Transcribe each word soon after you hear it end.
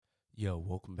Yo,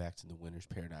 welcome back to the Winner's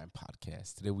Paradigm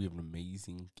podcast. Today we have an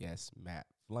amazing guest, Matt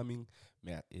Fleming.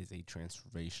 Matt is a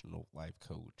transformational life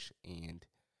coach and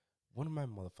one of my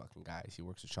motherfucking guys. He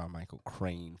works with Sean Michael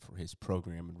Crane for his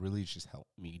program and really just helped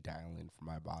me dial in for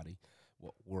my body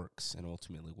what works and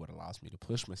ultimately what allows me to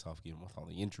push myself even with all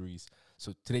the injuries.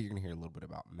 So today you're going to hear a little bit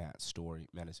about Matt's story.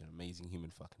 Matt is an amazing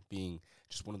human fucking being.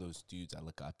 Just one of those dudes I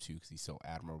look up to because he's so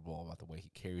admirable about the way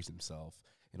he carries himself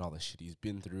and all the shit he's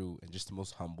been through, and just the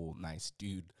most humble, nice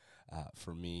dude.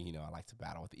 For me, I like to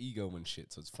battle with ego and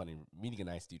shit, so it's funny meeting a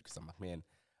nice dude because I'm like, man,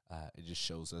 it just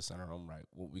shows us on our own right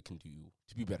what we can do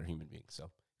to be better human beings.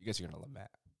 So you guys are going to love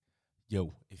Matt.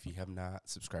 Yo, if you have not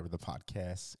subscribed to the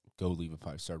podcast, go leave a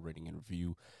 5-star rating and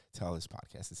review. Tell this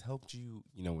podcast has helped you,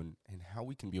 and how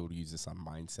we can be able to use this on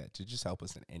mindset to just help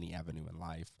us in any avenue in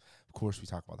life. Of course, we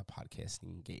talk about the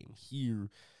podcasting game here,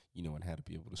 and how to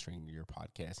be able to strengthen your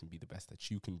podcast and be the best that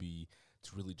you can be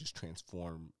to really just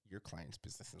transform your clients'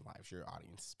 business and lives, your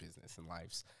audience's business and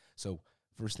lives. So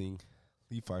first thing,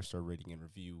 leave 5-star rating and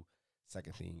review.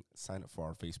 Second thing, sign up for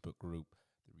our Facebook group,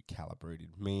 The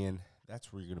Recalibrated Man.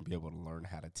 That's where you're going to be able to learn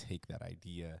how to take that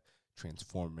idea,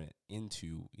 transform it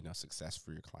into, success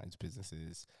for your clients'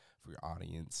 businesses, for your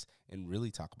audience, and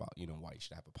really talk about, why you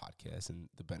should have a podcast and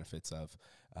the benefits of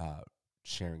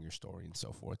sharing your story and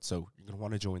so forth. So you're going to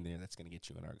want to join there. That's going to get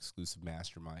you in our exclusive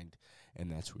mastermind,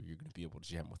 and that's where you're going to be able to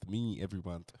jam with me every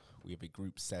month. We have a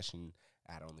group session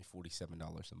at only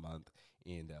 $47 a month,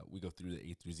 and we go through the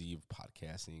A through Z of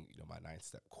podcasting, my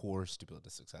 9-step course to build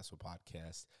a successful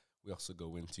podcast. We also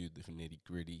go into the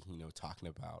nitty-gritty, talking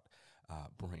about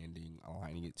branding,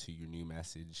 aligning it to your new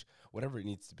message, whatever it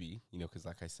needs to be, because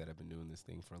like I said, I've been doing this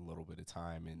thing for a little bit of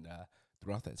time, and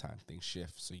throughout that time, things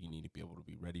shift, so you need to be able to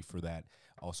be ready for that.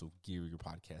 Also, gear your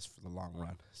podcast for the long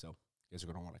run. So you guys are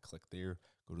going to want to click there,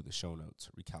 go to the show notes,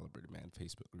 Recalibrated Man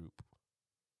Facebook group.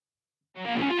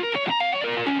 I've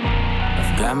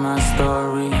got my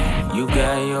story, you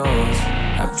got yours.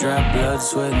 I've dropped blood,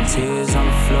 sweat, and tears on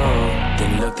the floor.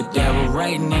 Then looked the devil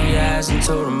right in the eyes and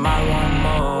told him I want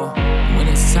more. When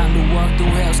it's time to walk through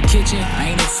Hell's Kitchen, I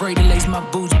ain't afraid to lace my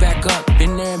boots back up.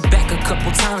 Been there and back a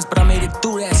couple times, but I made it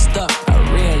through that stuff. I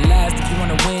realized if you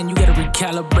wanna win, you gotta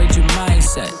recalibrate your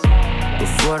mindset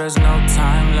before there's no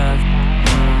time left.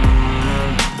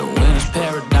 The winner's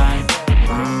paradigm.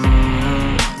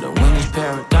 The winner's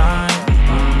paradigm.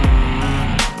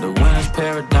 The winner's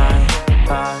paradigm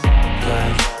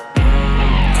podcast.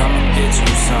 Come and get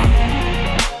you some.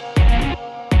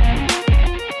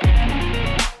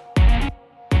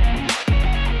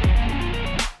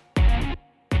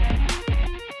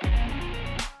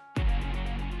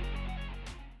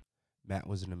 Matt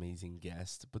was an amazing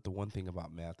guest, but the one thing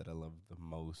about Matt that I love the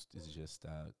most is just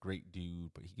a great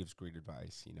dude, but he gives great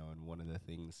advice, and one of the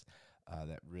things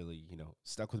that really,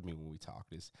 stuck with me when we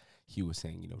talked is he was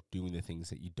saying, doing the things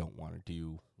that you don't want to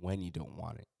do when you don't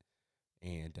want it.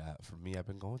 And for me, I've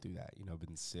been going through that. I've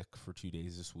been sick for 2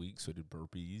 days this week, so I did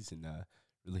burpees and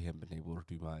really haven't been able to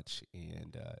do much.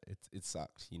 And it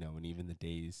sucked, and even the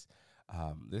days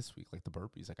this week, like the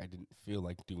burpees, like I didn't feel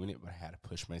like doing it, but I had to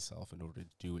push myself in order to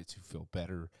do it to feel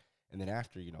better. And then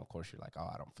after, of course, you're like, oh,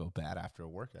 I don't feel bad after a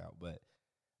workout, but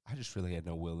I just really had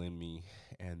no will in me.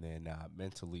 And then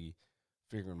mentally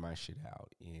figuring my shit out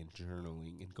and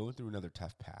journaling and going through another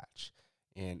tough patch.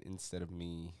 And instead of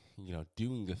me,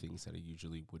 doing the things that I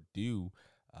usually would do,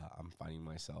 I'm finding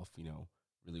myself,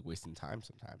 really wasting time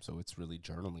sometimes. So it's really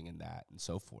journaling in that and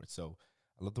so forth. So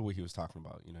I love the way he was talking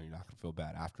about, you're not going to feel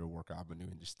bad after a workout. I've been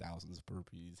doing just thousands of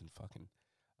burpees and fucking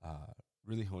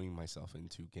really honing myself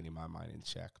into getting my mind in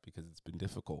check because it's been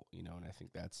difficult, and I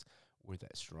think that's where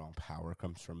that strong power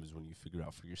comes from is when you figure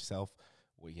out for yourself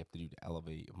what you have to do to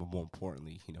elevate, but more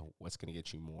importantly, what's going to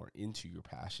get you more into your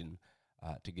passion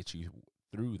to get you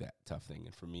through that tough thing.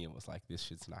 And for me, it was like, this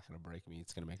shit's not going to break me.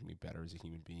 It's going to make me better as a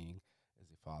human being, as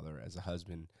a father, as a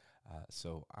husband.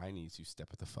 So I need to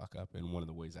step it the fuck up. And one of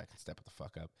the ways I can step it the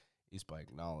fuck up is by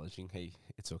acknowledging, hey,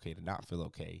 it's okay to not feel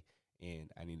okay.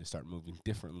 And I need to start moving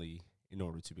differently in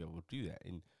order to be able to do that.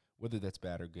 And whether that's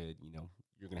bad or good,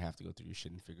 you're going to have to go through your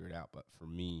shit and figure it out. But for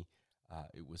me,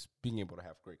 it was being able to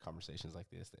have great conversations like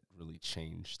this that really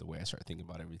changed the way I started thinking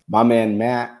about everything. My man,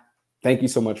 Matt, thank you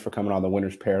so much for coming on the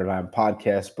Winner's Paradigm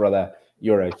podcast, brother.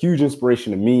 You're a huge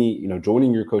inspiration to me,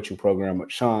 joining your coaching program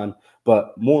with Sean.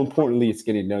 But more importantly, it's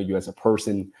getting to know you as a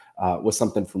person was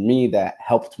something for me that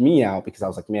helped me out because I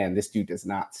was like, man, this dude does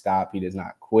not stop. He does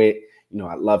not quit.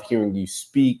 I love hearing you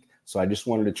speak. So I just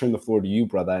wanted to turn the floor to you,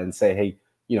 brother, and say, hey,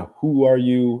 who are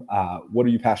you? What are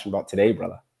you passionate about today,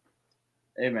 brother?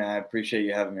 Hey, man, I appreciate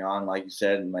you having me on. Like you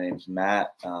said, my name's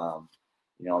Matt. I'm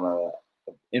a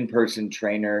in-person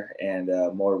trainer, and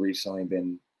more recently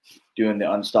been doing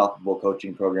the Unstoppable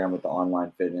coaching program with the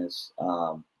online fitness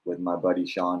with my buddy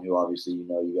Sean, who obviously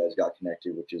you guys got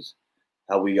connected, which is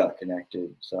how we got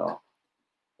connected. So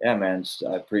yeah, man,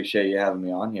 I appreciate you having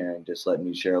me on here and just letting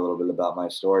me share a little bit about my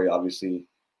story. Obviously,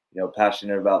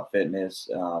 passionate about fitness.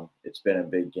 It's been a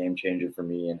big game changer for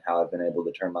me and how I've been able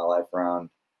to turn my life around.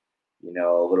 A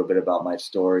little bit about my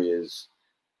story is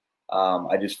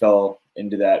I just fell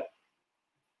into that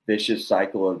vicious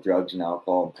cycle of drugs and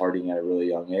alcohol and partying at a really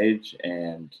young age,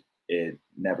 and it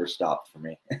never stopped for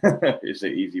me. It's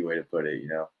an easy way to put it,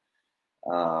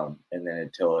 and then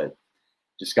until it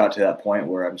just got to that point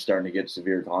where I'm starting to get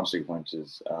severe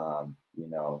consequences.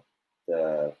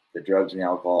 The drugs and the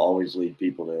alcohol always lead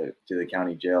people to the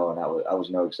county jail, and I was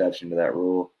no exception to that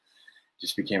rule.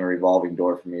 Just became a revolving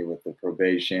door for me with the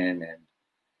probation and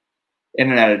in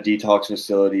and out of detox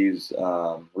facilities,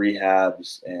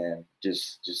 rehabs, and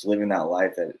just living that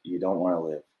life that you don't want to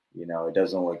live. It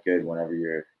doesn't look good whenever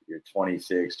you're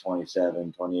 26,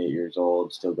 27, 28 years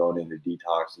old, still going into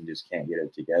detox and just can't get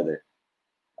it together.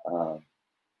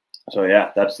 So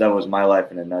yeah, that was my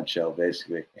life in a nutshell,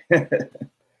 basically.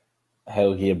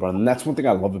 Hell yeah, brother. And that's one thing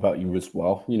I love about you as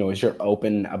well. Is you're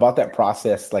open about that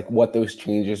process, like what those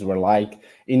changes were like.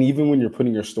 And even when you're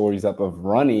putting your stories up of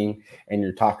running and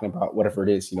you're talking about whatever it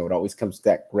is, it always comes to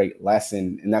that great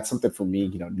lesson. And that's something for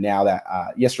me, now that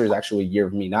yesterday is actually a year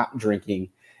of me not drinking,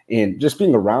 and just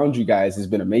being around you guys has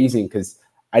been amazing because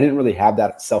I didn't really have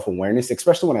that self-awareness,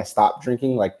 especially when I stopped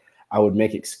drinking. Like I would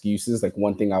make excuses. Like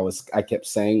one thing I kept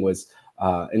saying was,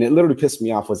 and it literally pissed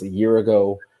me off, was a year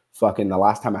ago, fucking the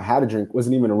last time I had a drink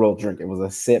wasn't even a real drink. It was a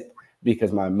sip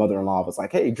because my mother-in-law was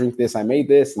like, hey, drink this. I made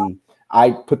this. And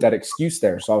I put that excuse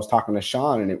there. So I was talking to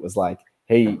Sean and it was like,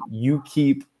 hey, you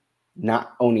keep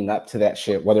not owning up to that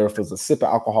shit, whether if it was a sip of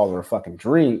alcohol or a fucking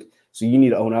drink. So you need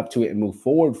to own up to it and move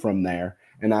forward from there.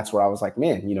 And that's where I was like,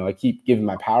 man, I keep giving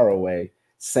my power away,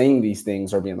 saying these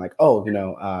things or being like, oh,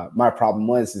 my problem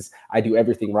is I do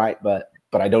everything right, but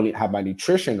I don't have my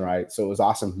nutrition right. So it was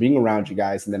awesome being around you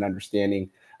guys and then understanding,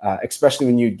 especially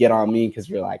when you get on me because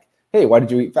you're like, hey, why did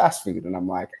you eat fast food? And I'm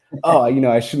like, oh,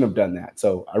 I shouldn't have done that.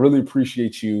 So I really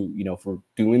appreciate you, for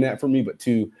doing that for me. But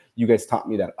two, you guys taught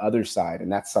me that other side.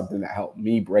 And that's something that helped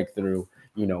me break through,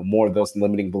 more of those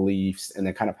limiting beliefs and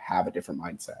then kind of have a different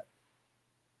mindset.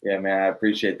 Yeah, man, I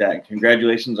appreciate that.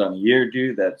 Congratulations on a year,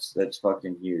 dude. That's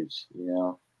fucking huge.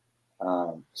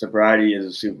 Sobriety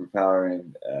is a superpower.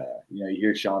 And, you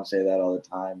hear Sean say that all the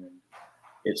time. And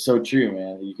it's so true,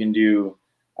 man. You can do,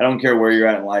 I don't care where you're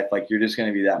at in life. Like you're just going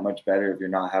to be that much better if you're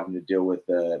not having to deal with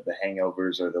the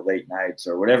hangovers or the late nights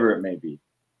or whatever it may be.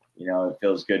 It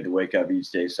feels good to wake up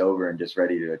each day sober and just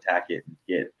ready to attack it and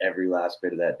get every last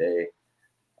bit of that day,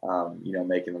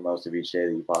 making the most of each day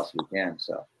that you possibly can.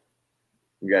 So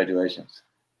congratulations.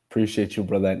 Appreciate you,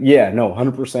 brother. Yeah, no,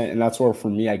 100%. And that's where for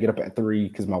me, I get up at 3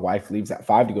 because my wife leaves at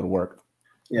 5 to go to work.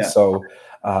 Yeah. So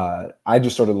I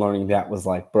just started learning that was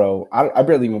like, bro, I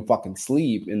barely even fucking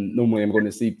sleep. And normally I'm going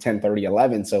to sleep 10:30,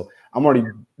 11. So I'm already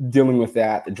dealing with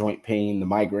that, the joint pain, the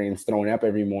migraines, throwing up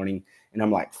every morning. And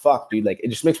I'm like, fuck, dude, like it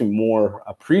just makes me more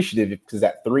appreciative because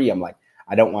at 3, I'm like,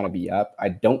 I don't want to be up. I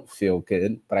don't feel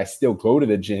good, but I still go to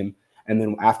the gym. And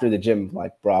then after the gym,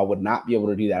 like, bro, I would not be able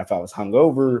to do that if I was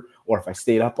hungover or if I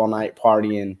stayed up all night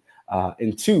partying.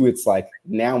 And 2, it's like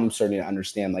now I'm starting to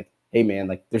understand, like, hey, man,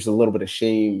 like there's a little bit of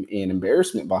shame and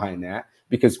embarrassment behind that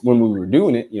because when we were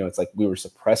doing it, it's like we were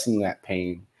suppressing that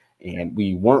pain and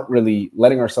we weren't really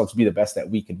letting ourselves be the best that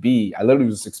we could be. I literally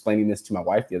was explaining this to my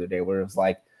wife the other day where it was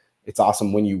like, it's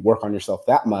awesome when you work on yourself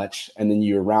that much and then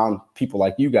you're around people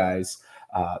like you guys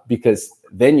because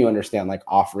then you understand like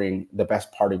offering the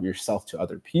best part of yourself to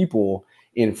other people.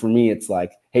 And for me, it's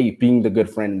like, hey, being the good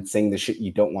friend and saying the shit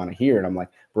you don't want to hear. And I'm like,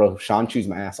 bro, Sean chews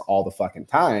my ass all the fucking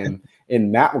time.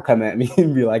 And Matt will come at me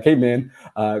and be like, hey, man,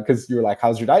 because you were like,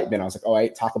 how's your diet been? I was like, oh, I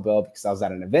ate Taco Bell because I was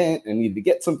at an event and needed to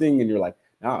get something. And you're like,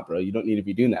 nah, bro, you don't need to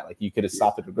be doing that. Like you could have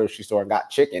stopped at the grocery store and got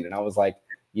chicken. And I was like,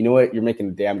 you know what? You're making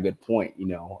a damn good point.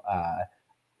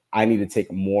 I need to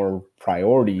take more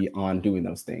priority on doing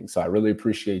those things. So I really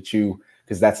appreciate you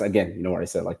because that's, again, what I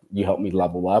said, like you helped me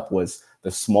level up was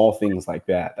the small things like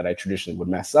that I traditionally would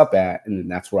mess up at. And then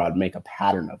that's where I'd make a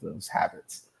pattern of those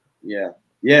habits. Yeah.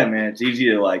 Yeah, man. It's easy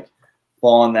to like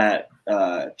fall in that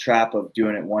trap of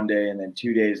doing it one day and then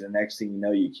 2 days. The next thing you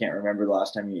know, you can't remember the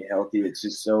last time you ate healthy. It's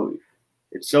just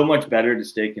it's so much better to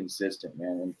stay consistent,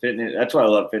 man. And fitness, that's why I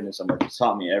love fitness so much. It's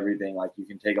taught me everything. Like you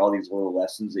can take all these little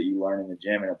lessons that you learn in the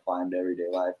gym and apply them to everyday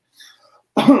life.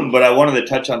 But I wanted to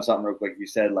touch on something real quick. You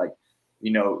said like,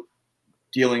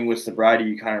 dealing with sobriety,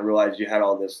 you kind of realized you had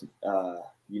all this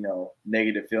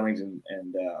negative feelings and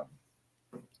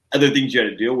other things you had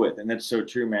to deal with. And that's so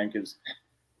true, man, because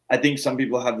I think some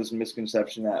people have this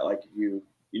misconception that like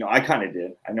I kind of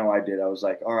did. I know I did. I was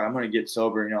like, all right, I'm going to get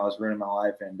sober. I was ruining my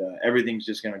life and everything's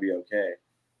just going to be okay.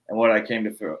 And what I came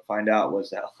to find out was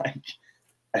that like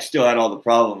I still had all the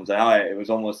problems. It was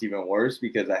almost even worse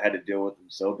because I had to deal with them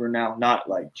sober now. Not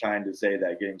like trying to say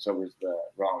that getting sober is the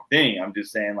wrong thing. I'm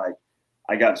just saying like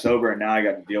I got sober and now I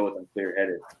got to deal with them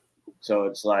clear-headed. So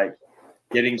it's like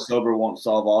getting sober won't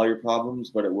solve all your problems,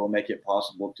 but it will make it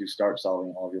possible to start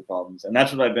solving all of your problems. And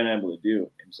that's what I've been able to do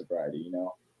in sobriety,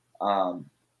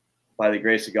 By the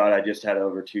grace of God, I just had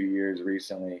over 2 years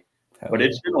recently. But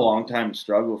it's been a long time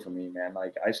struggle for me, man.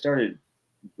 Like I started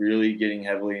really getting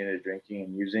heavily into drinking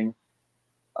and using,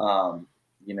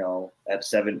 at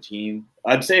 17.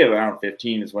 I'd say around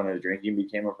 15 is when the drinking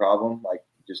became a problem. Like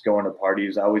just going to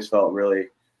parties, I always felt really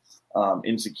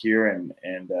insecure and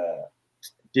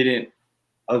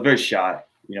I was very shy,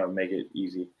 to make it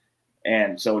easy.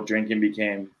 And so drinking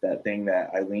became that thing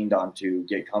that I leaned on to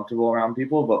get comfortable around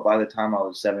people. But by the time I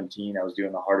was 17, I was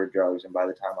doing the harder drugs. And by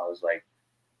the time I was like,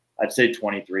 I'd say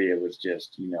 23, it was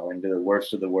just, into the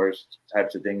worst of the worst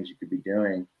types of things you could be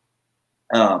doing.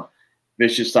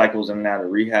 Vicious cycles in and out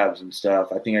of rehabs and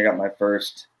stuff. I think I got my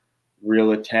first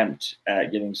real attempt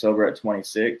at getting sober at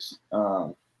 26.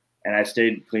 And I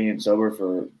stayed clean and sober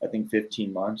for, I think,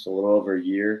 15 months, a little over a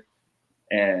year.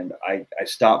 And I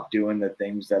stopped doing the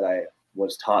things that I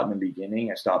was taught in the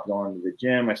beginning. I stopped going to the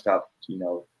gym. I stopped,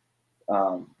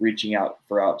 reaching out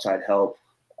for outside help.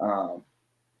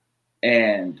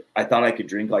 And I thought I could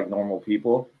drink like normal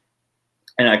people.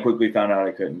 And I quickly found out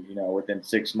I couldn't, within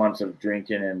 6 months of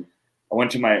drinking. And I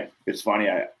went to it's funny,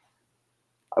 I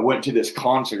went to this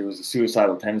concert. It was a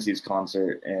Suicidal Tendencies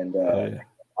concert. And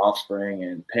Offspring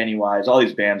and Pennywise, all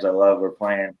these bands I love were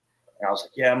playing. And I was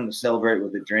like, yeah, I'm going to celebrate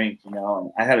with a drink, and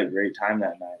I had a great time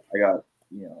that night. I got,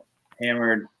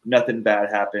 hammered. Nothing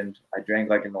bad happened. I drank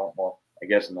like a normal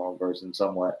person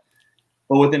somewhat.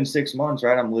 But within 6 months,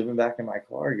 right, I'm living back in my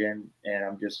car again, and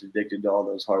I'm just addicted to all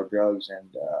those hard drugs.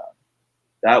 And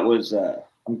that was,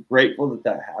 I'm grateful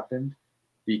that happened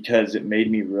because it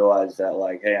made me realize that,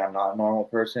 like, hey, I'm not a normal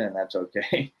person, and that's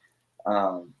okay.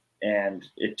 And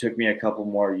it took me a couple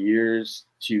more years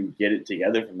to get it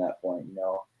together from that point,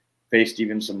 faced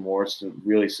even some more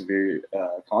really severe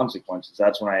consequences.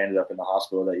 That's when I ended up in the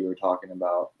hospital that you were talking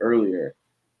about earlier.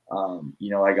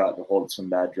 I got to hold some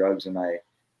bad drugs and I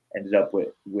ended up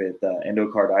with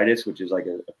endocarditis, which is like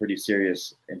a pretty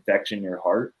serious infection in your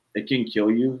heart. It can kill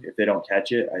you if they don't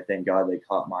catch it. I thank God they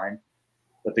caught mine.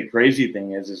 But the crazy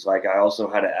thing is like I also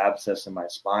had an abscess in my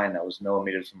spine that was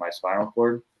millimeters from my spinal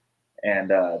cord. And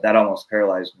that almost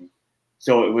paralyzed me.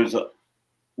 So it was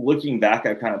looking back,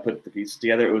 I kind of put the pieces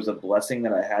together. It was a blessing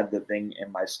that I had the thing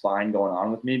in my spine going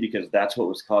on with me because that's what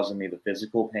was causing me the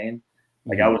physical pain.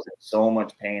 Like I was in so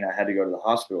much pain, I had to go to the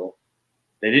hospital.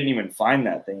 They didn't even find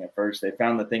that thing at first. They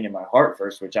found the thing in my heart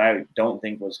first, which I don't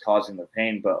think was causing the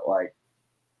pain, but like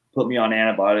put me on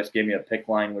antibiotics, gave me a PICC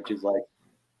line, which is like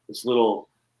this little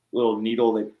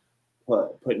needle they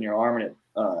put in your arm, and it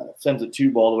sends a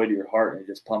tube all the way to your heart, and it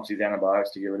just pumps these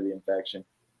antibiotics to get rid of the infection.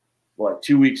 Well,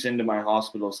 2 weeks into my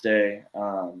hospital stay,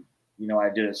 I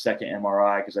did a second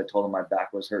MRI because I told them my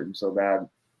back was hurting so bad.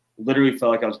 Literally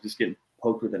felt like I was just getting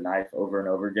poked with a knife over and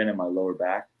over again in my lower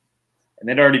back. And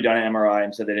they'd already done an MRI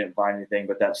and said they didn't find anything.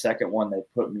 But that second one, they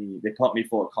pumped me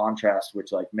full of contrast,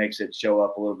 which like makes it show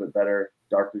up a little bit better,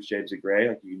 darker shades of gray.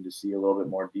 Like you can just see a little bit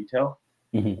more detail.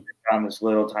 Mm-hmm. They found this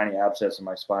little tiny abscess in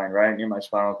my spine, right near my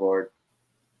spinal cord.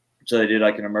 So they did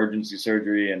like an emergency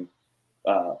surgery and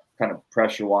kind of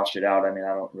pressure washed it out. I mean,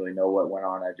 I don't really know what went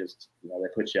on. I just, they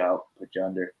put you out, put you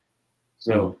under.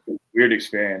 So weird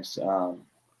experience.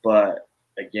 But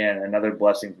again, another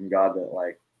blessing from God that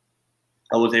like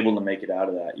I was able to make it out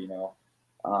of that,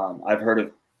 I've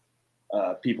heard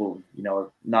of people,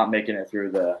 not making it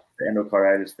through the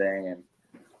endocarditis thing. And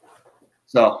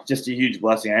so just a huge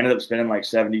blessing. I ended up spending like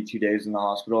 72 days in the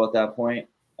hospital at that point.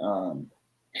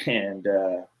 And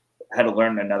had to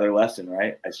learn another lesson,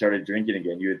 right? I started drinking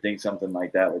again. You would think something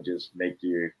like that would just make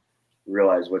you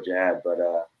realize what you had, but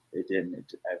it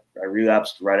didn't. I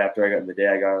relapsed right after the day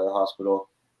I got out of the hospital,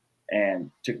 and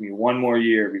it took me one more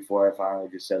year before I finally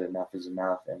just said enough is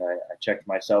enough. And I checked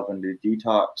myself into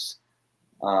detox,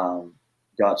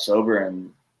 got sober, and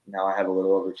now I have a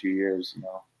little over 2 years,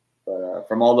 But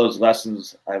from all those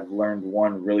lessons, I've learned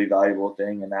one really valuable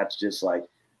thing, and that's just like,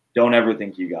 don't ever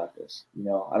think you got this.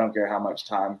 I don't care how much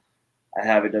time I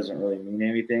have, it doesn't really mean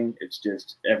anything. It's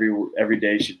just every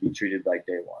day should be treated like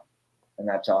day one. And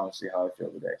that's honestly how I feel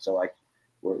today. So like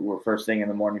we're first thing in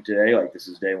the morning today. Like this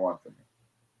is day one for me.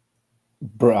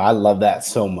 Bro, I love that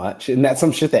so much. And that's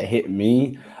some shit that hit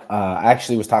me. I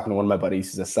actually was talking to one of my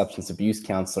buddies who's a substance abuse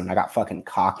counselor, and I got fucking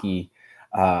cocky.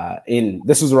 And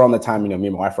this was around the time, me and my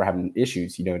wife were having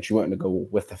issues, and she wanted to go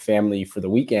with the family for the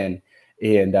weekend.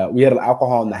 And we had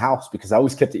alcohol in the house because I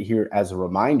always kept it here as a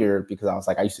reminder because I was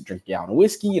like, I used to drink a gallon of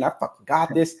whiskey and I fucking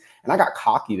got this. And I got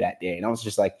cocky that day. And I was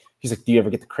just like, he's like, do you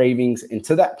ever get the cravings? And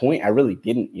to that point, I really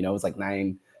didn't, it was like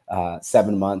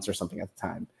 7 months or something at the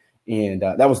time. And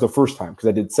that was the first time because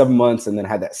I did 7 months and then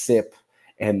had that sip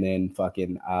and then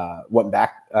fucking went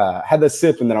back, had the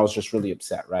sip, and then I was just really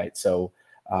upset, right? So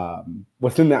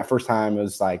within that first time, it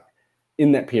was like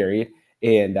in that period,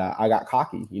 and I got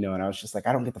cocky, and I was just like,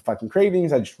 I don't get the fucking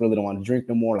cravings. I just really don't want to drink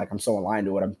no more. Like I'm so aligned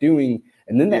to what I'm doing.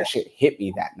 And then that shit hit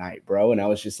me that night, bro. And I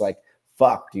was just like,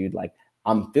 fuck, dude, like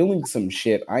I'm feeling some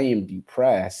shit. I am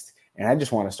depressed and I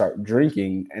just want to start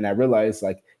drinking. And I realized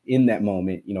like in that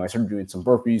moment, I started doing some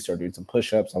burpees, started doing some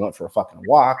push-ups. I went for a fucking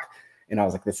walk. And I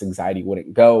was like, this anxiety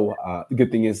wouldn't go. The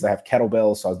good thing is I have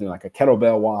kettlebells. So I was doing like a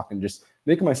kettlebell walk and just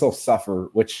making myself suffer,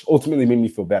 which ultimately made me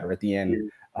feel better at the end.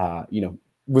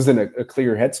 Was in a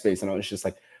clear headspace. And I was just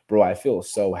like, bro, I feel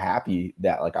so happy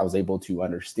that like I was able to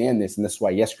understand this. And that's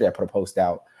why yesterday I put a post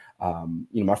out.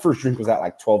 My first drink was at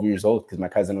like 12 years old because my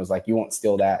cousin was like, you won't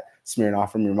steal that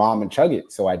Smirnoff from your mom and chug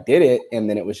it. So I did it. And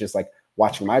then it was just like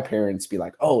watching my parents be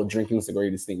like, oh, drinking's the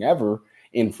greatest thing ever.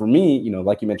 And for me,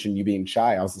 like you mentioned, you being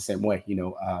shy, I was the same way.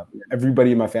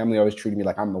 Everybody in my family always treated me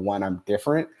like I'm the one, I'm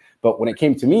different. But when it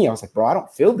came to me, I was like, bro, I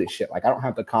don't feel this shit. Like I don't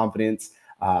have the confidence.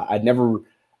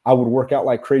 I would work out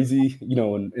like crazy,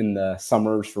 in the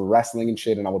summers for wrestling and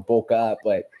shit, and I would bulk up,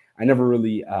 but I never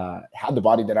really had the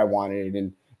body that I wanted,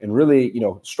 and really,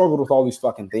 struggled with all these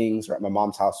fucking things. Or at my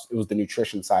mom's house, it was the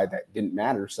nutrition side that didn't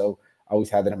matter. So I always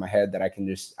had that in my head that I can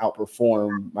just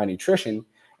outperform my nutrition.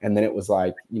 And then it was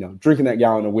like, drinking that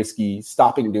gallon of whiskey,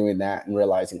 stopping doing that and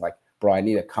realizing like, bro, I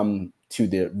need to come to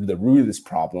the root of this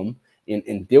problem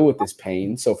and deal with this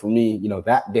pain. So for me,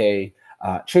 that day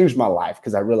changed my life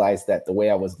because I realized that the way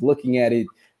I was looking at it,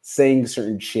 saying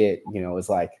certain shit, is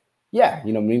like, yeah,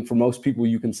 for most people,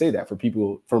 you can say that.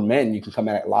 For men, you can come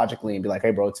at it logically and be like,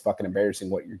 hey, bro, it's fucking embarrassing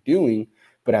what you're doing.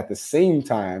 But at the same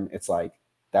time, it's like,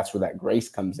 that's where that grace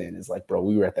comes in. Is like, bro,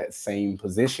 we were at that same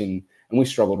position and we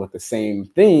struggled with the same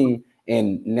thing.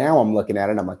 And now I'm looking at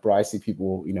it and I'm like, bro, I see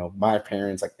people, my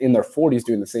parents like in their 40s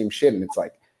doing the same shit. And it's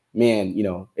like, man,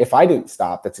 if I didn't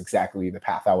stop, that's exactly the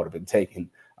path I would have been taking.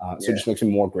 So it just makes me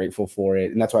more grateful for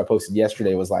it. And that's why I posted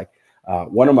yesterday was like,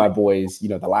 one of my boys,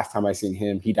 the last time I seen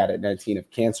him, he died at 19 of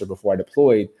cancer before I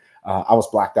deployed. I was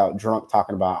blacked out drunk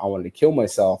talking about I wanted to kill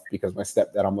myself because my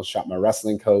stepdad almost shot my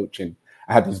wrestling coach. And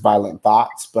I had these violent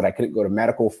thoughts, but I couldn't go to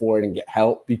medical for it and get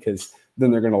help because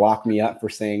then they're going to lock me up for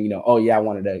saying, oh yeah, I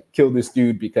wanted to kill this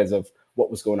dude because of what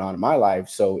was going on in my life.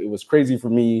 So it was crazy for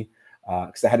me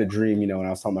because I had a dream, and I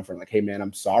was telling my friend like, hey man,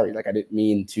 I'm sorry. Like I didn't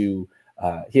mean to,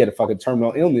 he had a fucking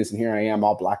terminal illness and here I am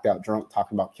all blacked out drunk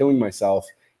talking about killing myself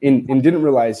and didn't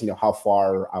realize, how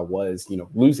far I was,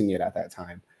 losing it at that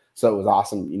time. So it was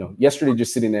awesome. Yesterday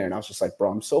just sitting there and I was just like,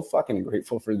 bro, I'm so fucking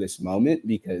grateful for this moment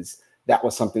because that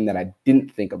was something that I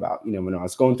didn't think about. When I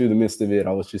was going through the midst of it,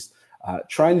 I was just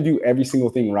trying to do every single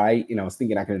thing right. I was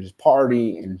thinking I could just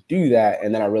party and do that.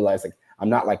 And then I realized like, I'm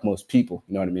not like most people,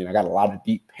 you know what I mean? I got a lot of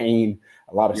deep pain,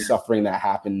 a lot of suffering that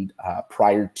happened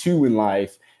prior to in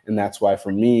life. And that's why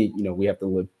for me, we have to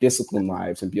live disciplined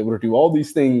lives and be able to do all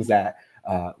these things that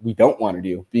we don't want to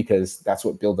do because that's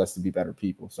what builds us to be better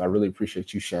people. So I really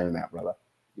appreciate you sharing that, brother.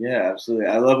 Yeah, absolutely.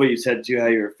 I love what you said too, how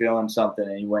you were feeling something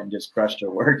and you went and just crushed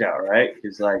your workout, right?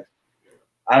 Because like,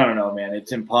 I don't know, man,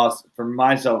 it's impossible for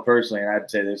myself personally. And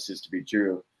I'd say this is to be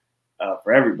true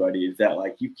for everybody is that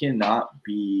like, you cannot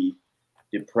be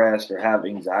depressed or have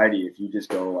anxiety if you just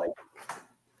go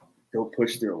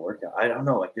push through a workout. I don't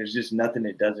know. Like there's just nothing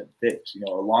it doesn't fix, a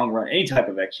long run, any type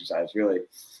of exercise really.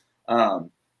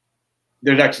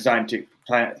 There's actually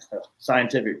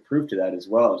scientific proof to that as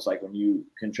well. It's like when you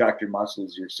contract your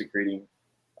muscles, you're secreting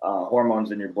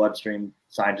hormones in your bloodstream.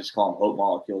 Scientists call them hope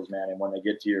molecules, man. And when they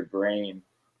get to your brain,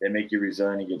 they make you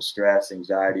resilient against stress,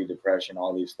 anxiety, depression,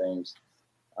 all these things.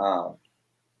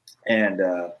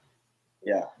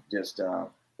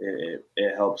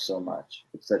 It helps so much.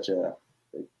 It's such a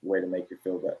way to make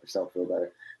yourself feel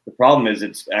better. The problem is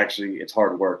it's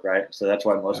hard work, right? So that's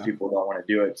why most people don't want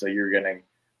to do it. So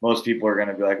most people are going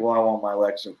to be like, well, I want my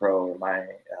Lexapro or my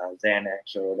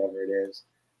Xanax or whatever it is.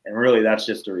 And really that's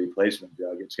just a replacement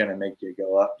drug. It's going to make you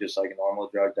go up just like a normal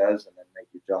drug does and then make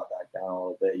you drop back down a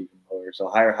little bit even lower. So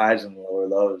higher highs and lower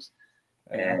lows.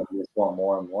 And you just want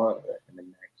more and more of it. And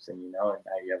then thing, you know, and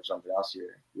now you have something else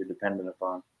you're dependent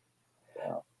upon.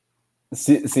 Yeah.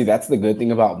 See, that's the good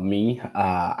thing about me.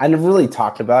 I never really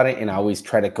talked about it, and I always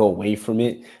try to go away from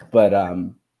it. But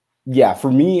yeah,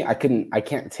 for me, I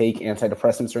can't take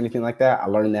antidepressants or anything like that. I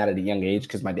learned that at a young age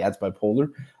because my dad's bipolar.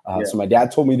 Yeah. So my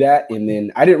dad told me that, and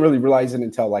then I didn't really realize it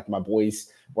until like my boys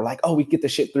were like, "Oh, we get the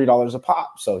shit $3 a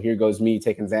pop." So here goes me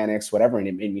taking Xanax, whatever, and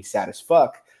it made me sad as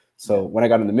fuck. So when I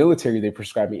got in the military, they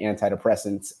prescribed me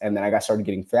antidepressants, and then I started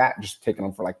getting fat just taking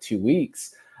them for like 2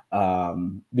 weeks.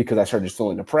 Because I started just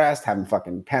feeling depressed, having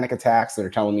fucking panic attacks that are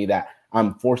telling me that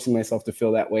I'm forcing myself to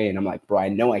feel that way. And I'm like, bro, I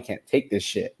know I can't take this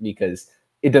shit because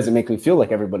it doesn't make me feel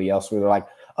like everybody else where they're like,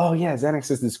 oh yeah,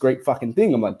 Xanax is this great fucking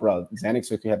thing. I'm like, bro,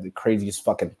 Xanax makes me have the craziest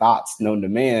fucking thoughts known to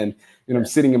man. And I'm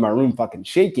sitting in my room fucking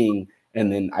shaking and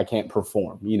then I can't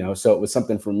perform, you know? So it was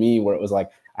something for me where it was like,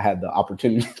 I had the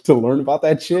opportunity to learn about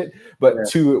that shit. But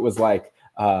two, it was like,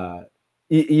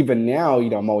 even now, you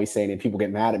know, I'm always saying it, people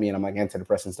get mad at me and I'm like,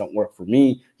 antidepressants don't work for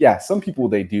me. Yeah, some people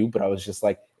they do, but I was just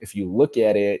like, if you look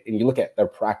at it and you look at their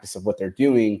practice of what they're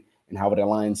doing and how it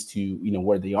aligns to, you know,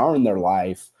 where they are in their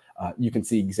life, you can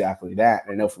see exactly that.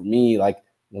 And I know for me, like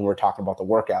when we're talking about the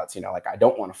workouts, you know, like I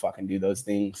don't want to fucking do those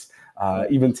things.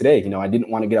 Even today, you know, I didn't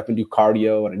want to get up and do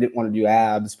cardio and I didn't want to do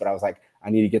abs, but I was like,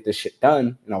 I need to get this shit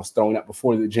done. And I was throwing up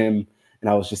before the gym and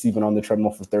I was just even on the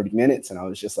treadmill for 30 minutes and I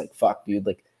was just like, fuck, dude,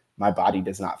 like, my body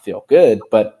does not feel good,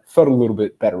 but felt a little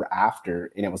bit better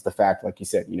after. And it was the fact, like you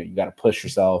said, you know, you got to push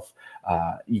yourself.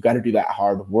 You got to do that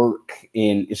hard work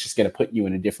and it's just going to put you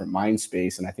in a different mind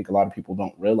space. And I think a lot of people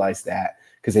don't realize that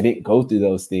because they didn't go through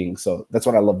those things. So that's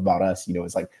what I love about us. You know,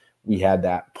 it's like we had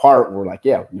that part where like,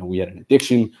 yeah, you know, we had an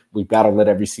addiction. We battled it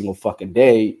every single fucking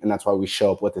day. And that's why we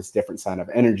show up with this different sign of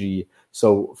energy.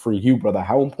 So for you, brother,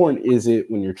 how important is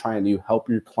it when you're trying to help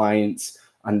your clients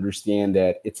understand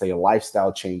that it's a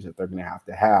lifestyle change that they're going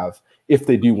to have if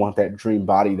they do want that dream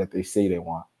body that they say they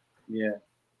want? Yeah.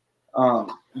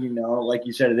 You know, like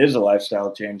you said, it is a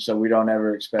lifestyle change. So we don't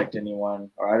ever expect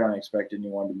anyone, or I don't expect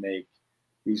anyone to make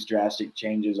these drastic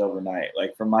changes overnight.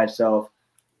 Like for myself,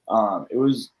 it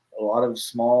was a lot of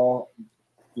small,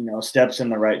 you know, steps in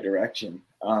the right direction.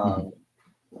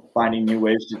 Finding new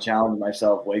ways to challenge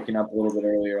myself, waking up a little bit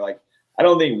earlier. Like, I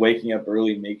don't think waking up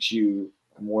early makes you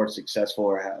more successful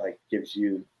or gives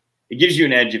you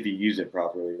an edge if you use it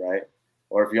properly, right?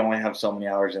 Or if you only have so many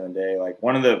hours in a day. Like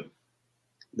one of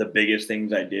the biggest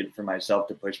things I did for myself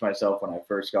to push myself when I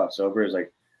first got sober is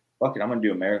like, fuck it, I'm gonna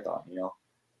do a marathon, you know.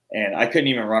 And I couldn't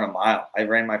even run a mile. I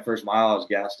ran my first mile, I was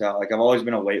gassed out. Like I've always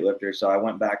been a weightlifter, so I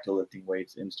went back to lifting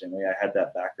weights instantly. I had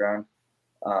that background,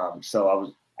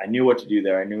 so I knew what to do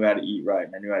there. I knew how to eat right,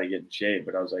 and I knew how to get in shape.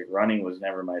 But I was like, running was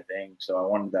never my thing, so I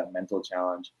wanted that mental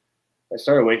challenge. I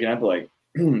started waking up like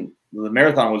the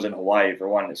marathon was in Hawaii for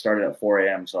one. It started at 4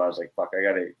 a.m. So I was like, fuck, I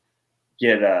got to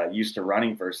get used to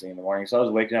running first thing in the morning. So I was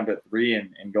waking up at 3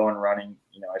 and going running.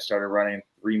 You know, I started running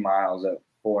 3 miles at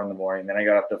 4 in the morning. Then I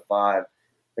got up to 5.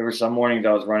 There were some mornings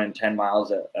I was running 10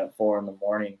 miles at 4 in the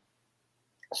morning,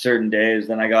 certain days.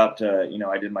 Then I got up to, you know,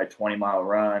 I did my 20-mile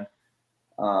run.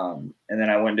 And then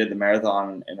I went and did the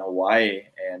marathon in Hawaii.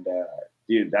 And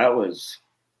dude, that was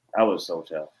so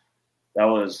tough. That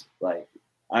was like,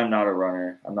 I'm not a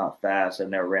runner. I'm not fast. I've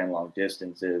never ran long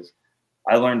distances.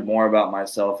 I learned more about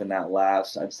myself in that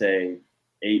last, I'd say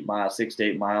 6 to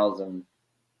 8 miles than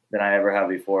I ever have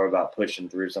before about pushing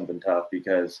through something tough,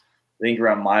 because I think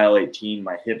around mile 18,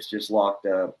 my hips just locked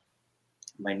up.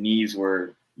 My knees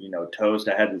were, you know, toast.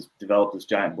 I had developed this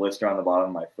giant blister on the bottom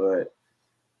of my foot,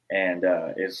 and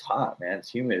it's hot, man. It's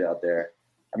humid out there.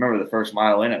 I remember the first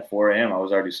mile in at 4 a.m. I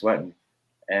was already sweating.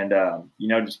 And, you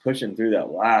know, just pushing through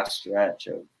that last stretch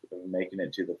of making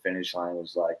it to the finish line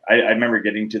was like, I remember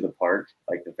getting to the park,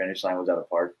 like the finish line was at a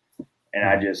park. And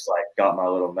I just like got my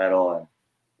little medal and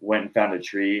went and found a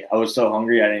tree. I was so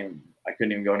hungry. I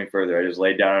couldn't even go any further. I just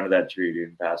laid down under that tree, dude,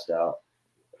 and passed out.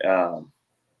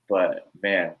 But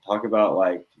man, talk about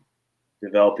like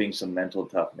developing some mental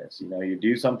toughness. You know, you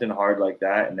do something hard like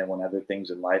that. And then when other things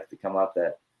in life that come up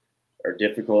that are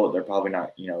difficult, they're probably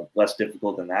not, you know, less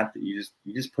difficult than that you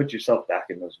just put yourself back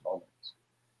in those moments.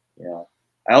 You know,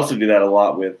 I also do that a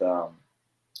lot with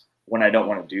when I don't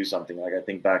want to do something. Like I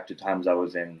think back to times I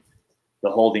was in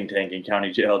the holding tank in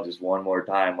county jail just one more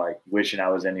time, like wishing I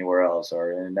was anywhere else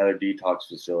or in another detox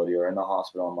facility or in the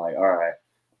hospital. I'm like, all right,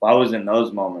 if I was in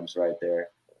those moments right there,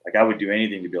 like I would do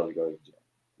anything to be able to go to the gym.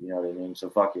 You know what I mean?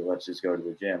 So fuck it, let's just go to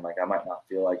the gym. Like I might not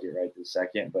feel like it right this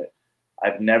second, but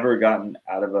I've never gotten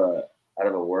out of a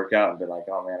workout and been like,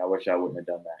 oh man, I wish I wouldn't have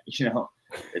done that. You know,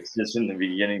 it's just in the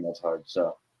beginning that's hard.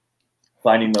 So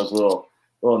finding those little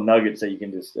nuggets that you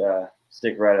can just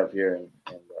stick right up here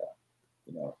and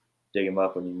dig them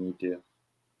up when you need to.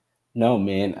 No,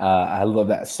 man, I love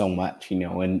that so much,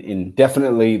 and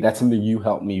definitely that's something you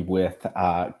helped me with.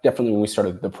 Definitely when we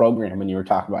started the program and you were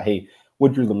talking about, hey,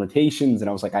 what are your limitations? And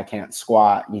I was like, I can't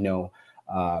squat,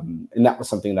 and that was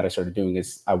something that I started doing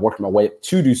is I worked my way up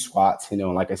to do squats,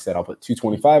 and like I said, I'll put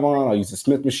 225 on, I'll use the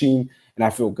Smith machine and I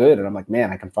feel good. And I'm like,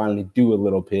 man, I can finally do a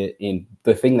little bit. And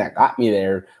the thing that got me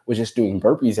there was just doing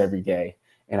burpees every day.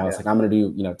 And I was like, I'm going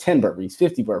to do, 10 burpees,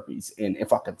 50 burpees. And it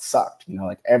fucking sucked,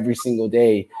 like every single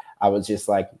day I was just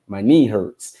like, my knee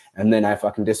hurts. And then I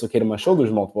fucking dislocated my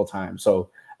shoulders multiple times. So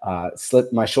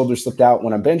my shoulder slipped out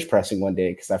when I'm bench pressing one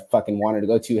day because I fucking wanted to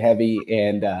go too heavy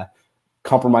and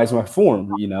compromise my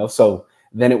form, So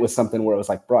then it was something where it was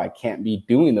like, bro, I can't be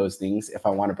doing those things if I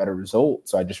want a better result.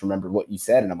 So I just remembered what you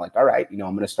said. And I'm like, all right, I'm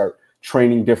going to start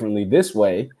training differently this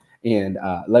way and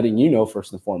letting you know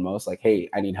first and foremost, like, hey,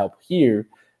 I need help here.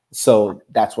 So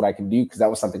that's what I can do because that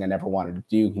was something I never wanted to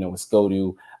do, was go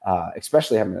to,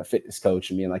 especially having a fitness coach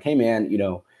and being like, hey, man,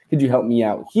 could you help me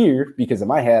out here? Because in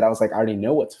my head, I was like, I already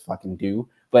know what to fucking do,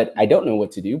 but I don't know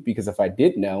what to do because if I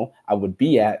did know, I would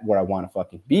be at where I want to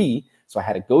fucking be. So I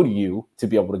had to go to you to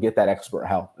be able to get that expert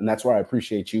help. And that's where I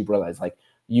appreciate you, brother. It's like,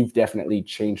 you've definitely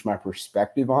changed my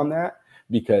perspective on that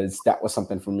because that was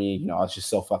something for me, I was just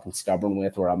so fucking stubborn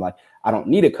with where I'm like, I don't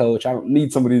need a coach. I don't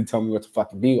need somebody to tell me what to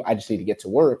fucking do. I just need to get to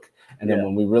work. And then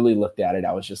when we really looked at it,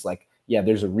 I was just like, yeah,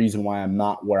 there's a reason why I'm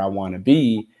not where I want to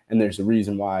be. And there's a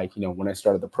reason why, when I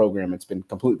started the program, it's been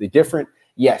completely different.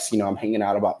 Yes, I'm hanging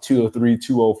out about 203,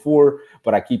 204,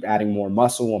 but I keep adding more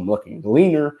muscle. I'm looking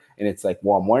leaner. And it's like,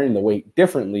 well, I'm wearing the weight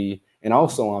differently. And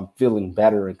also I'm feeling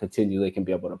better and continually can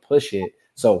be able to push it.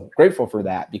 So grateful for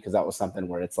that because that was something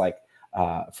where it's like,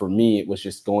 for me, it was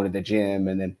just going to the gym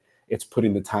and then it's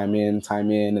putting the time in.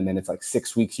 And then it's like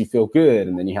 6 weeks, you feel good.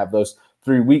 And then you have those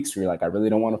 3 weeks where you're like, I really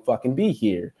don't want to fucking be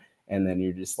here. And then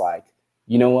you're just like,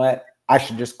 you know what? I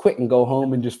should just quit and go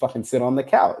home and just fucking sit on the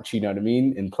couch, you know what I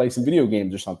mean? And play some video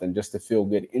games or something just to feel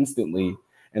good instantly.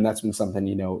 And that's been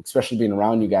something, especially being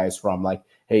around you guys where I'm like,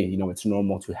 hey, it's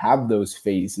normal to have those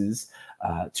phases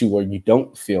to where you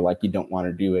don't feel like you don't want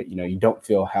to do it. You don't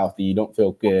feel healthy, you don't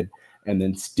feel good, and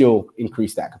then still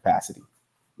increase that capacity.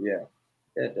 Yeah,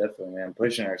 definitely, man.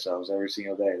 Pushing ourselves every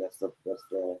single day. That's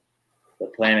the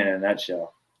plan in a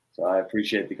nutshell. So I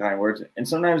appreciate the kind words. And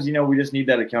sometimes, we just need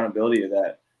that accountability of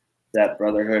that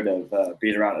brotherhood of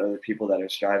being around other people that are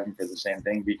striving for the same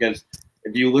thing. Because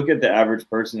if you look at the average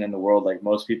person in the world, like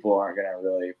most people aren't going to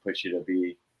really push you to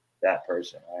be that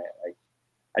person, right? Like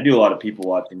I do a lot of people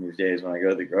watching these days when I go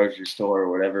to the grocery store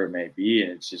or whatever it may be.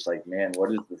 And it's just like, man, what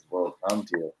does this world come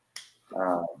to?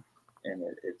 And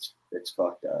it's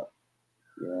fucked up,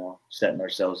 setting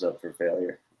ourselves up for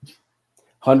failure.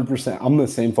 100%. I'm the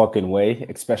same fucking way,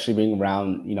 especially being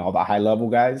around, all the high level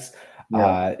guys.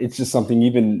 Yeah. It's just something,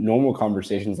 even normal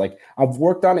conversations, like I've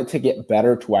worked on it to get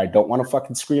better to where I don't want to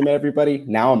fucking scream at everybody.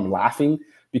 Now I'm laughing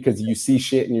because you see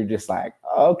shit and you're just like,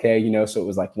 oh, okay, so it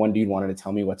was like one dude wanted to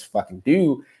tell me what to fucking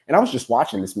do. And I was just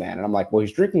watching this man and I'm like, well,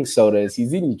 he's drinking sodas,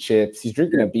 he's eating chips, he's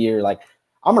drinking a beer. Like,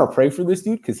 I'm going to pray for this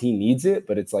dude because he needs it.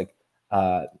 But it's like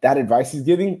that advice he's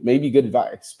giving may be good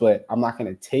advice, but I'm not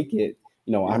going to take it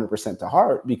 100% to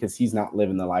heart because he's not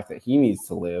living the life that he needs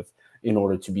to live in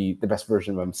order to be the best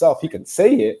version of himself. He can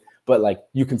say it, but like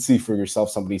you can see for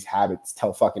yourself, somebody's habits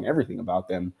tell fucking everything about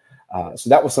them. So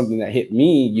that was something that hit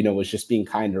me, was just being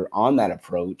kinder on that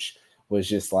approach, was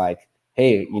just like,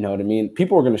 hey, you know what I mean?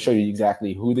 People are going to show you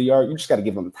exactly who they are. You just got to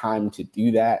give them time to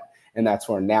do that. And that's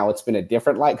where now it's been a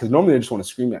different light because normally I just want to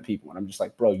scream at people. And I'm just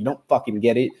like, bro, you don't fucking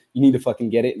get it. You need to fucking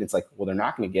get it. And it's like, well, they're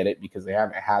not going to get it because they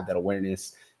haven't had that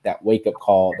awareness, that wake up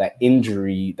call, that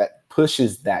injury that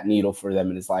pushes that needle for them.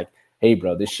 And it's like, hey,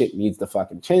 bro, this shit needs to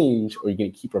fucking change or you're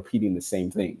going to keep repeating the same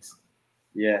things.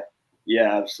 Yeah,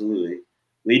 absolutely.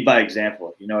 Lead by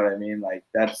example. You know what I mean? Like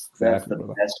that's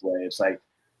the best way. It's like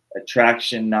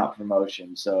attraction, not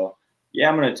promotion. So yeah,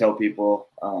 I'm going to tell people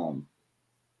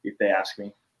if they ask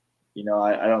me,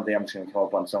 I don't think I'm just going to call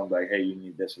up on someone like, hey, you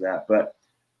need this or that. But,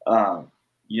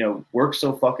 work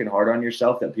so fucking hard on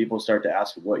yourself that people start to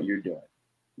ask what you're doing.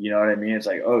 You know what I mean? It's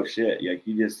like, oh shit, like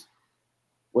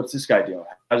what's this guy doing?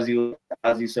 How's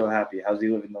he so happy? How's he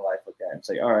living the life like that? And it's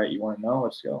like, all right, you want to know?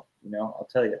 Let's go. I'll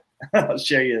tell you. I'll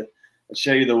show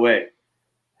you the way.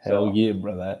 Hell yeah,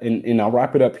 brother. And I'll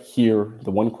wrap it up here.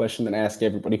 The one question that I ask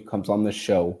everybody who comes on the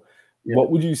show,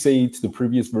 what would you say to the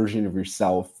previous version of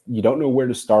yourself? You don't know where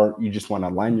to start. You just want to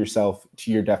align yourself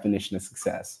to your definition of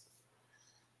success.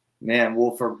 Man,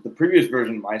 well, for the previous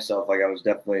version of myself, like I was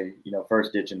definitely,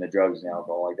 first ditching the drugs and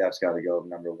alcohol. Like that's got to go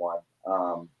number one.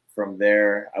 From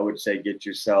there, I would say get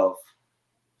yourself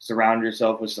surround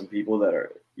yourself with some people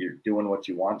you're doing what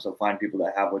you want. So find people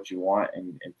that have what you want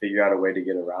and figure out a way to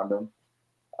get around them.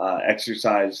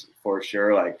 Exercise for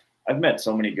sure. Like I've met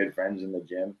so many good friends in the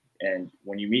gym, and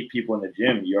when you meet people in the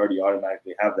gym, you already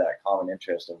automatically have that common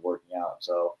interest of working out.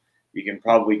 So you can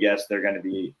probably guess they're going to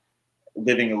be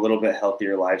living a little bit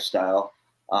healthier lifestyle.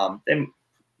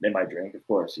 They might drink, of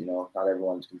course, not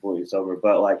everyone's completely sober,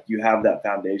 but like you have that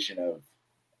foundation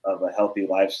of a healthy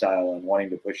lifestyle and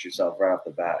wanting to push yourself right off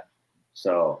the bat.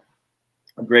 So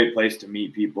a great place to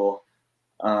meet people,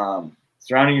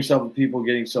 surrounding yourself with people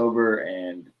getting sober,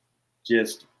 and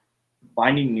just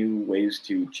finding new ways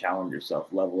to challenge yourself,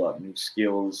 level up, new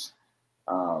skills,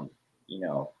 all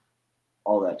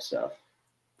that stuff.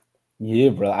 Yeah,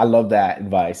 bro. I love that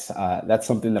advice. That's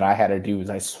something that I had to do is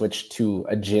I switched to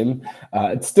a gym.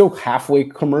 It's still halfway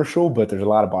commercial, but there's a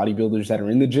lot of bodybuilders that are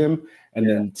in the gym. And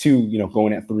then 2,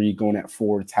 going at 3, going at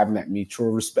 4, it's having that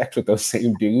mutual respect with those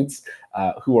same dudes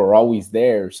who are always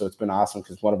there. So it's been awesome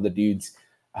because one of the dudes,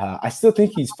 I still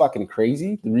think he's fucking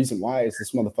crazy. The reason why is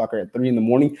this motherfucker at 3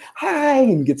 a.m, hi,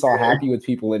 and gets all happy with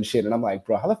people and shit. And I'm like,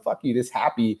 bro, how the fuck are you this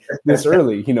happy this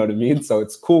early? You know what I mean? So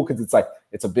it's cool because it's like,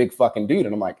 it's a big fucking dude.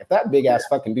 And I'm like, if that big ass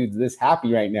fucking dude's this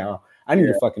happy right now, I need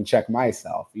to fucking check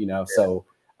myself, So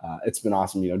it's been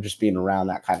awesome, just being around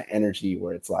that kind of energy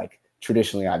where it's like,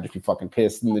 traditionally I'd just be fucking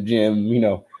pissed in the gym,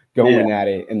 going at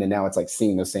it. And then now it's like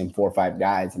seeing those same 4 or 5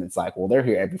 guys. And it's like, well, they're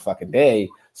here every fucking day.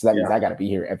 So that means I got to be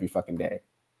here every fucking day.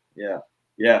 Yeah,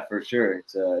 for sure.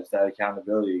 It's that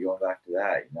accountability going back to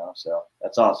that, So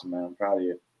that's awesome, man. I'm proud of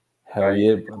you. Hell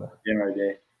yeah, brother. Gym every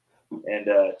day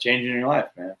and changing your life,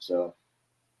 man. So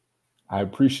I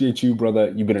appreciate you,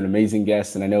 brother. You've been an amazing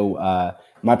guest. And I know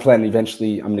my plan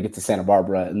eventually, I'm going to get to Santa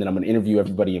Barbara and then I'm going to interview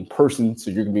everybody in person.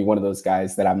 So you're going to be one of those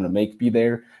guys that I'm going to make be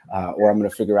there or I'm going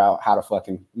to figure out how to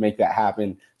fucking make that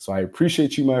happen. So I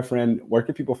appreciate you, my friend. Where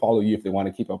can people follow you if they want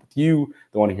to keep up with you?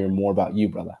 They want to hear more about you,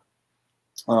 brother.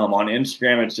 On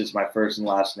Instagram, it's just my first and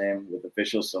last name with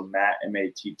official. So Matt,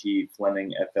 M-A-T-T,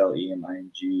 Fleming,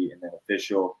 F-L-E-M-I-N-G, and then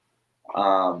official.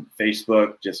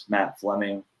 Facebook, just Matt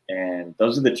Fleming. And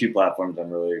those are the 2 platforms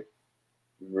I'm really,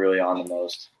 really on the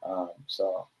most.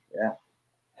 So, yeah.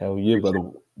 Hell yeah, brother.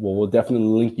 Well, we'll definitely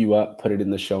link you up, put it in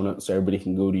the show notes so everybody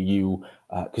can go to you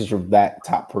because you're that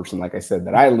top person, like I said,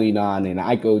 that I lean on and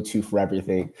I go to for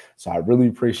everything. So I really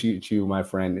appreciate you, my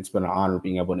friend. It's been an honor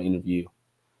being able to interview you.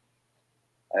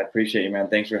 I appreciate you, man.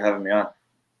 Thanks for having me on.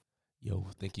 Yo,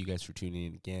 thank you guys for tuning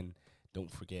in again.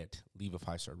 Don't forget, leave a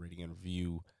 5-star rating and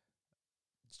review.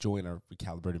 Join our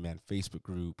Recalibrated Man Facebook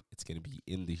group. It's going to be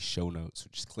in the show notes. So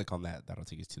just click on that. That'll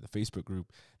take us to the Facebook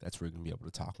group. That's where you're going to be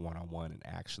able to talk one-on-one and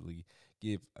actually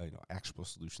give actionable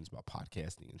solutions about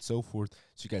podcasting and so forth.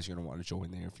 So you guys are going to want to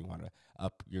join there if you want to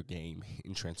up your game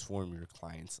and transform your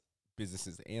clients'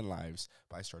 businesses and lives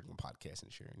by starting a podcast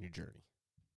and sharing your journey.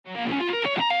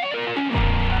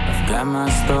 I've got my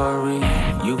story,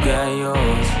 you got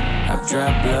yours. I've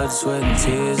dropped blood, sweat, and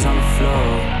tears on the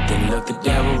floor. Then looked the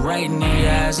devil right in the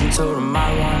eyes and told him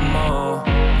I want more.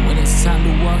 When it's time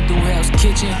to walk through Hell's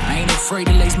Kitchen, I ain't afraid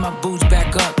to lace my boots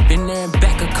back up. Been there and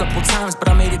back a couple times, but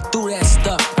I made it through that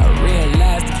stuff. I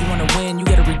realized if you wanna win, you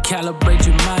gotta recalibrate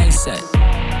your mindset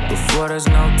before there's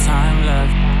no time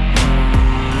left.